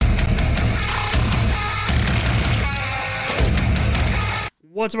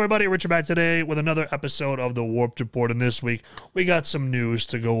What's up, everybody? Richard back today with another episode of the Warped Report. And this week, we got some news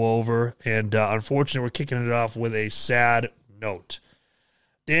to go over. And unfortunately, we're kicking it off with a sad note.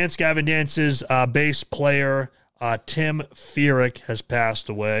 Dance Gavin Dance's bass player, Tim FEERICK, has passed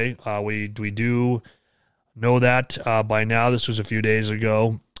away. We do know that by now. This was a few days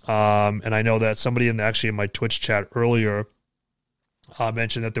ago. And I know that somebody in my Twitch chat earlier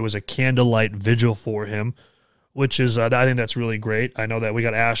mentioned that there was a candlelight vigil for him, which is, I think that's really great. I know that we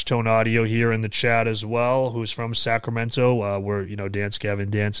got Ashtone Audio here in the chat as well, who's from Sacramento, where, Dance Gavin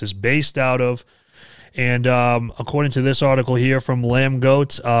Dance is based out of. And according to this article here from Lamb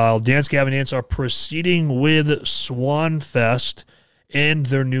Goat, Dance Gavin Dance are proceeding with Swan Fest and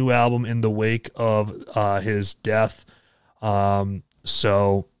their new album in the wake of his death.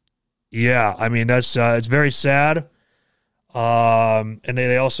 So, yeah, I mean, that's it's very sad. And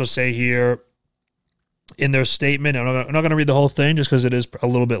they also say here in their statement, I'm not going to read the whole thing just because it is a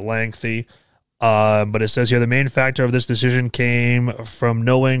little bit lengthy, but it says here, the main factor of this decision came from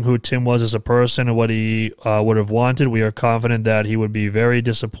knowing who Tim was as a person and what he would have wanted. We are confident that he would be very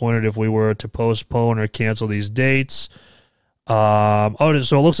disappointed if we were to postpone or cancel these dates. So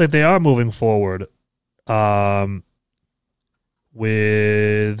it looks like they are moving forward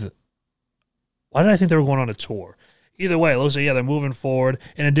with... Why did I think they were going on a tour? Either way, it looks like, they're moving forward.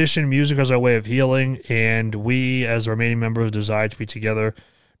 In addition, music is our way of healing, and we, as remaining members, desire to be together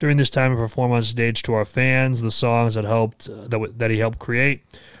during this time and perform on stage to our fans the songs that he helped create.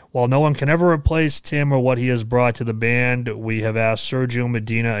 While no one can ever replace Tim or what he has brought to the band, we have asked Sergio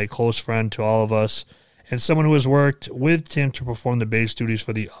Medina, a close friend to all of us, and someone who has worked with Tim to perform the bass duties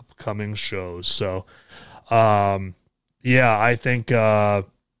for the upcoming shows. So, I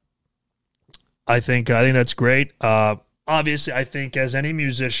think that's great. Obviously, I think as any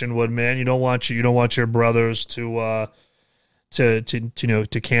musician would, man, you don't want your brothers to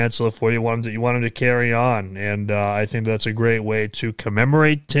cancel it for you. You want them to carry on, and I think that's a great way to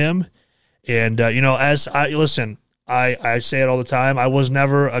commemorate Tim. And I say it all the time. I was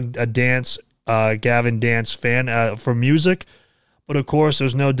never a Gavin Dance fan for music, but of course,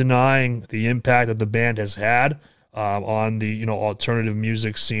 there's no denying the impact that the band has had on the alternative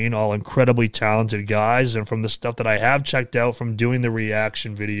music scene. All incredibly talented guys, and from the stuff that I have checked out from doing the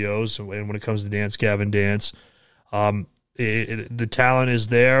reaction videos, and when it comes to Dance Gavin Dance, the talent is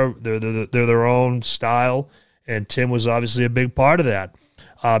there. They're their own style, and Tim was obviously a big part of that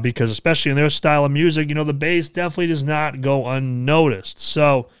because especially in their style of music, the bass definitely does not go unnoticed.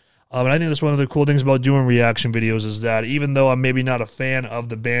 So. And I think that's one of the cool things about doing reaction videos is that even though I'm maybe not a fan of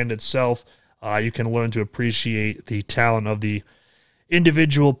the band itself, you can learn to appreciate the talent of the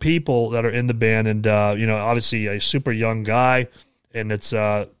individual people that are in the band. And, obviously a super young guy, and it's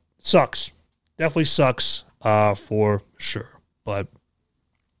sucks. Definitely sucks for sure. But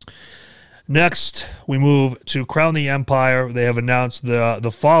next, we move to Crown the Empire. They have announced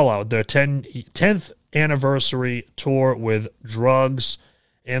the Fallout, their 10th anniversary tour with Drugs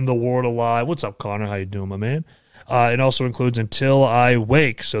and The Word Alive. What's up, Connor? How you doing, my man? It also includes Until I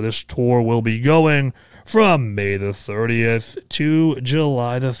Wake. So this tour will be going from May the 30th to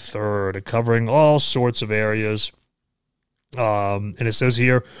July the 3rd, covering all sorts of areas. And it says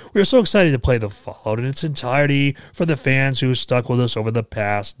here, we are so excited to play the Fallout in its entirety for the fans who stuck with us over the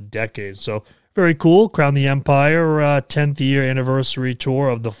past decade. So very cool. Crown the Empire, 10th year anniversary tour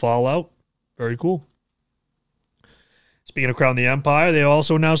of the Fallout. Very cool. Speaking of Crown the Empire, they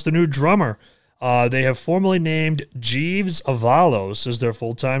also announced a new drummer. They have formally named Jeeves Avalos as their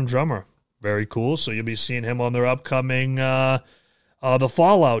full-time drummer. Very cool. So you'll be seeing him on their upcoming the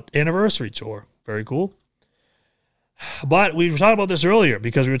Fallout anniversary tour. Very cool. But we were talking about this earlier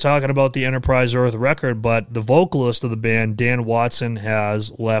because we were talking about the Enterprise Earth record, but the vocalist of the band, Dan Watson,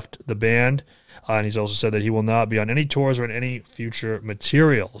 has left the band. And he's also said that he will not be on any tours or in any future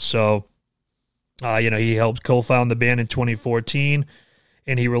material. So... he helped co-found the band in 2014,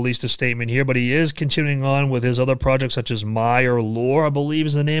 and he released a statement here, but he is continuing on with his other projects, such as Meyer Lore, I believe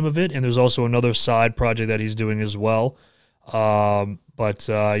is the name of it, and there's also another side project that he's doing as well. Dan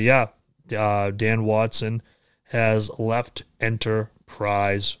Watson has left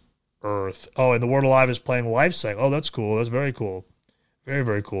Enterprise Earth. Oh, and The Word Alive is playing Lifecycle. Oh, that's cool. That's very cool. Very,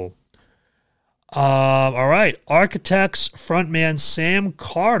 very cool. All right. Architects frontman Sam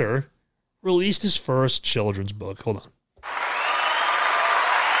Carter released his first children's book. Hold on.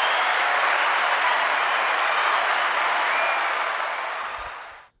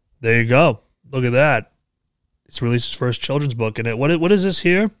 There you go. Look at that. It's released his first children's book. And what is this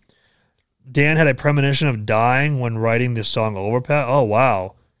here? Dan had a premonition of dying when writing the song Overpass. Oh,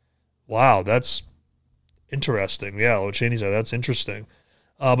 wow. Wow, that's interesting. Yeah, Cheney said that's interesting.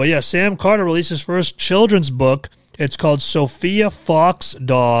 But yeah, Sam Carter released his first children's book. It's called Sophia Fox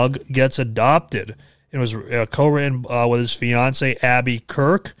Dog Gets Adopted. It was co-written with his fiance, Abby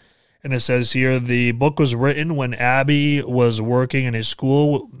Kirk. And it says here, the book was written when Abby was working in a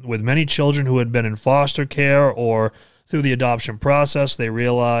school with many children who had been in foster care or through the adoption process. They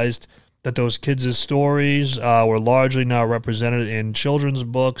realized that those kids' stories were largely not represented in children's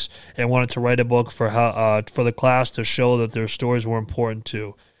books and wanted to write a book for the class to show that their stories were important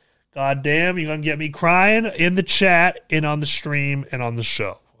too. God damn, you're going to get me crying in the chat and on the stream and on the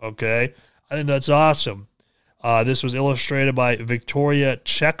show, okay? I think that's awesome. This was illustrated by Victoria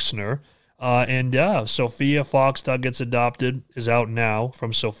Chexner. Sophia Fox Dog Gets Adopted is out now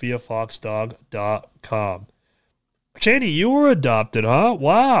from sophiafoxdog.com. Cheney, you were adopted, huh?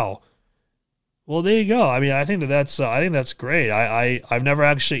 Wow. Well, there you go. I mean, I think that's great. I've never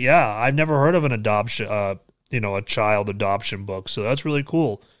heard of an adoption, a child adoption book. So that's really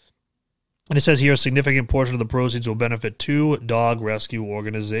cool. And it says here a significant portion of the proceeds will benefit 2 dog rescue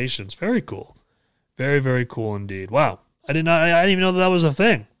organizations. Very cool. Very, very cool indeed. Wow. I didn't even know that was a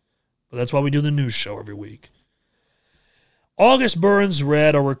thing. But that's why we do the news show every week. August Burns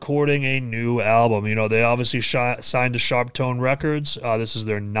Red are recording a new album. You know, they obviously signed to Sharp Tone Records. This is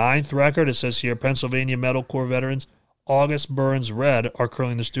their 9th record. It says here, Pennsylvania metalcore veterans August Burns Red are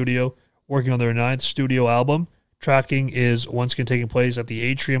currently in the studio working on their 9th studio album. Tracking is once again taking place at the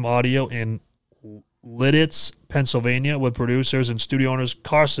Atrium Audio in Lidditz, Pennsylvania, with producers and studio owners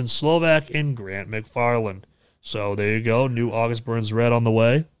Carson Slovak and Grant McFarland. So there you go. New August Burns Red on the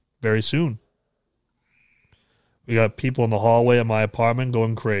way very soon. We got people in the hallway of my apartment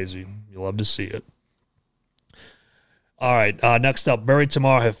going crazy. You'll love to see it. All right, next up, Buried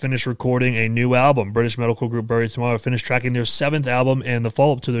Tomorrow have finished recording a new album. British metalcore group Buried Tomorrow have finished tracking their 7th album and the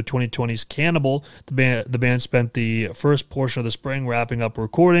follow-up to their 2020's Cannibal. The band spent the first portion of the spring wrapping up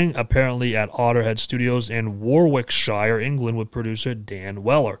recording, apparently at Otterhead Studios in Warwickshire, England, with producer Dan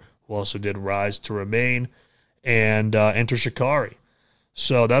Weller, who also did Rise to Remain and Enter Shikari.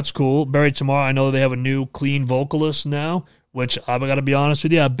 So that's cool. Buried Tomorrow, I know they have a new clean vocalist now, which I've got to be honest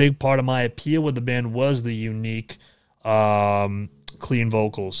with you, a big part of my appeal with the band was the unique clean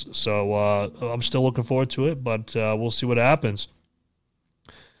vocals. So I'm still looking forward to it, but we'll see what happens.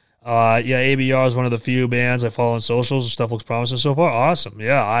 ABR is one of the few bands I follow on socials. Stuff looks promising so far. Awesome.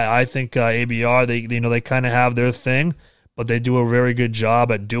 Yeah, I think ABR, they kind of have their thing, but they do a very good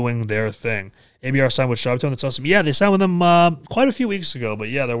job at doing their thing. ABR signed with Sharptone. That's awesome. Yeah, they signed with them quite a few weeks ago, but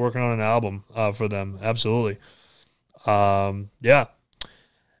yeah, they're working on an album for them. Absolutely. Yeah.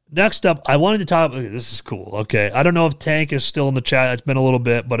 Next up, I wanted to talk. This is cool. Okay, I don't know if Tank is still in the chat. It's been a little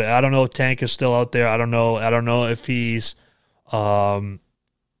bit, but I don't know if Tank is still out there. I don't know if he's, chilling.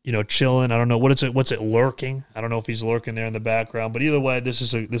 I don't know what's it lurking. I don't know if he's lurking there in the background. But either way, this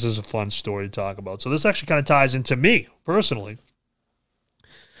is a fun story to talk about. So this actually kind of ties into me personally.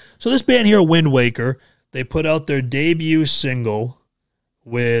 So this band here, Wind Waker, they put out their debut single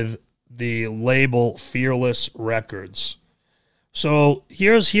with the label Fearless Records. So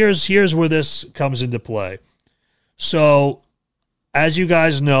here's where this comes into play. So as you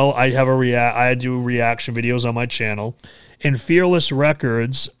guys know, I do reaction videos on my channel. In Fearless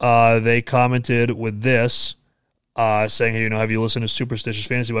Records, they commented with this, saying, hey, have you listened to Superstitious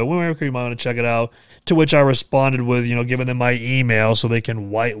Fantasy by Wind Waker? You might want to check it out. To which I responded with, giving them my email so they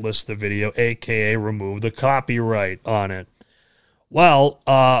can whitelist the video, aka remove the copyright on it. Well,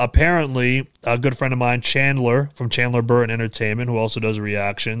 apparently, a good friend of mine, Chandler, from Chandler Burton Entertainment, who also does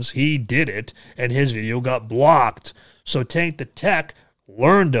reactions, he did it, and his video got blocked. So Tank the Tech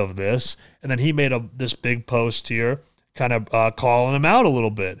learned of this, and then he made this big post here, kind of calling him out a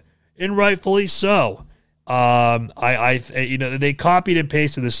little bit, and rightfully so. They copied and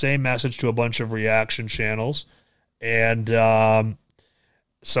pasted the same message to a bunch of reaction channels, and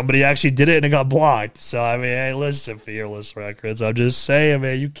somebody actually did it and it got blocked. So, I mean, hey, listen, Fearless Records. I'm just saying,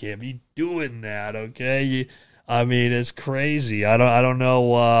 man, you can't be doing that, okay? It's crazy. I don't know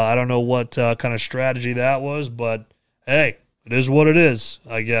what kind of strategy that was, but hey, it is what it is,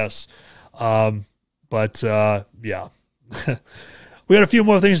 I guess. Yeah. We got a few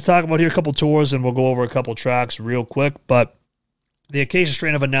more things to talk about here, a couple tours, and we'll go over a couple tracks real quick. But the Acacia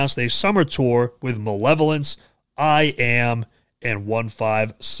Strain have announced a summer tour with Malevolence, I Am, and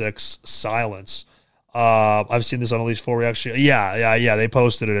 156 Silence. I've seen this on at least 4 reactions. Yeah, they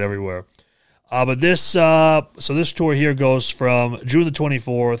posted it everywhere. But this tour here goes from June the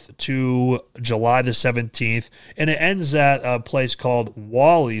 24th to July the 17th, and it ends at a place called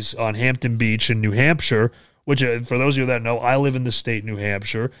Wally's on Hampton Beach in New Hampshire, which, for those of you that know, I live in the state New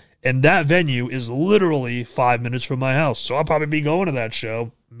Hampshire, and that venue is literally 5 minutes from my house. So I'll probably be going to that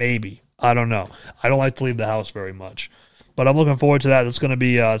show Maybe. I don't know. I don't like to leave the house very much. But I'm looking forward to that. It's going to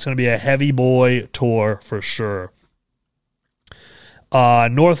be a heavy boy tour for sure.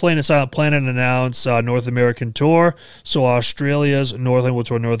 Northlane and Silent Planet announced North American tour. So Australia's Northlane will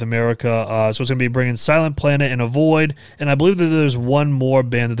tour North America. So it's going to be bringing Silent Planet and Avoid. And I believe that there's one more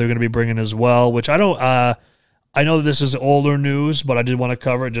band that they're going to be bringing as well, which I don't... I know that this is older news, but I did want to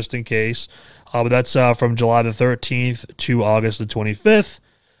cover it just in case. But that's from July the 13th to August the 25th.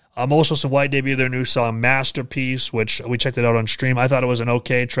 Motionless in White debuted their new song Masterpiece, which we checked it out on stream. I thought it was an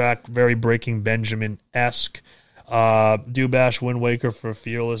okay track, very Breaking Benjamin-esque. Do bash Wind Waker for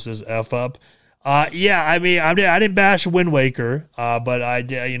Fearless's F up. Yeah, I mean, I didn't bash Wind Waker, but I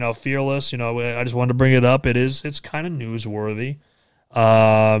did, Fearless, I just wanted to bring it up. It's kind of newsworthy.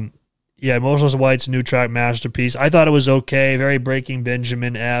 Yeah, Motionless in White's new track Masterpiece. I thought it was okay, very Breaking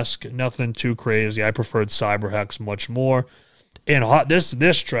Benjamin-esque, nothing too crazy. I preferred Cyberhex much more. And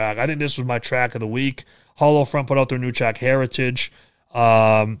this track, I think this was my track of the week. Hollow Front put out their new track Heritage,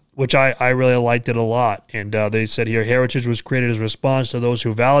 which I really liked it a lot. And they said here, Heritage was created as a response to those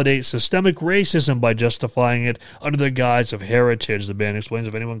who validate systemic racism by justifying it under the guise of heritage. The band explains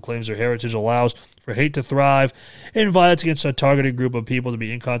if anyone claims their heritage allows for hate to thrive and violence against a targeted group of people to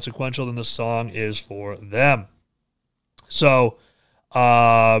be inconsequential, then the song is for them. So,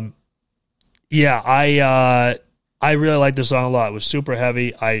 yeah, I really liked this song a lot. It was super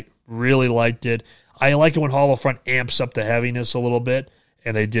heavy. I really liked it. I like it when Hollow Front amps up the heaviness a little bit,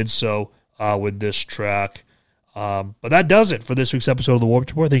 and they did so with this track. But that does it for this week's episode of The Warped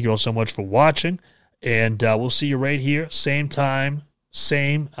Report. Thank you all so much for watching, and we'll see you right here, same time,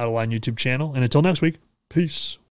 same Out of Line YouTube channel. And until next week, peace.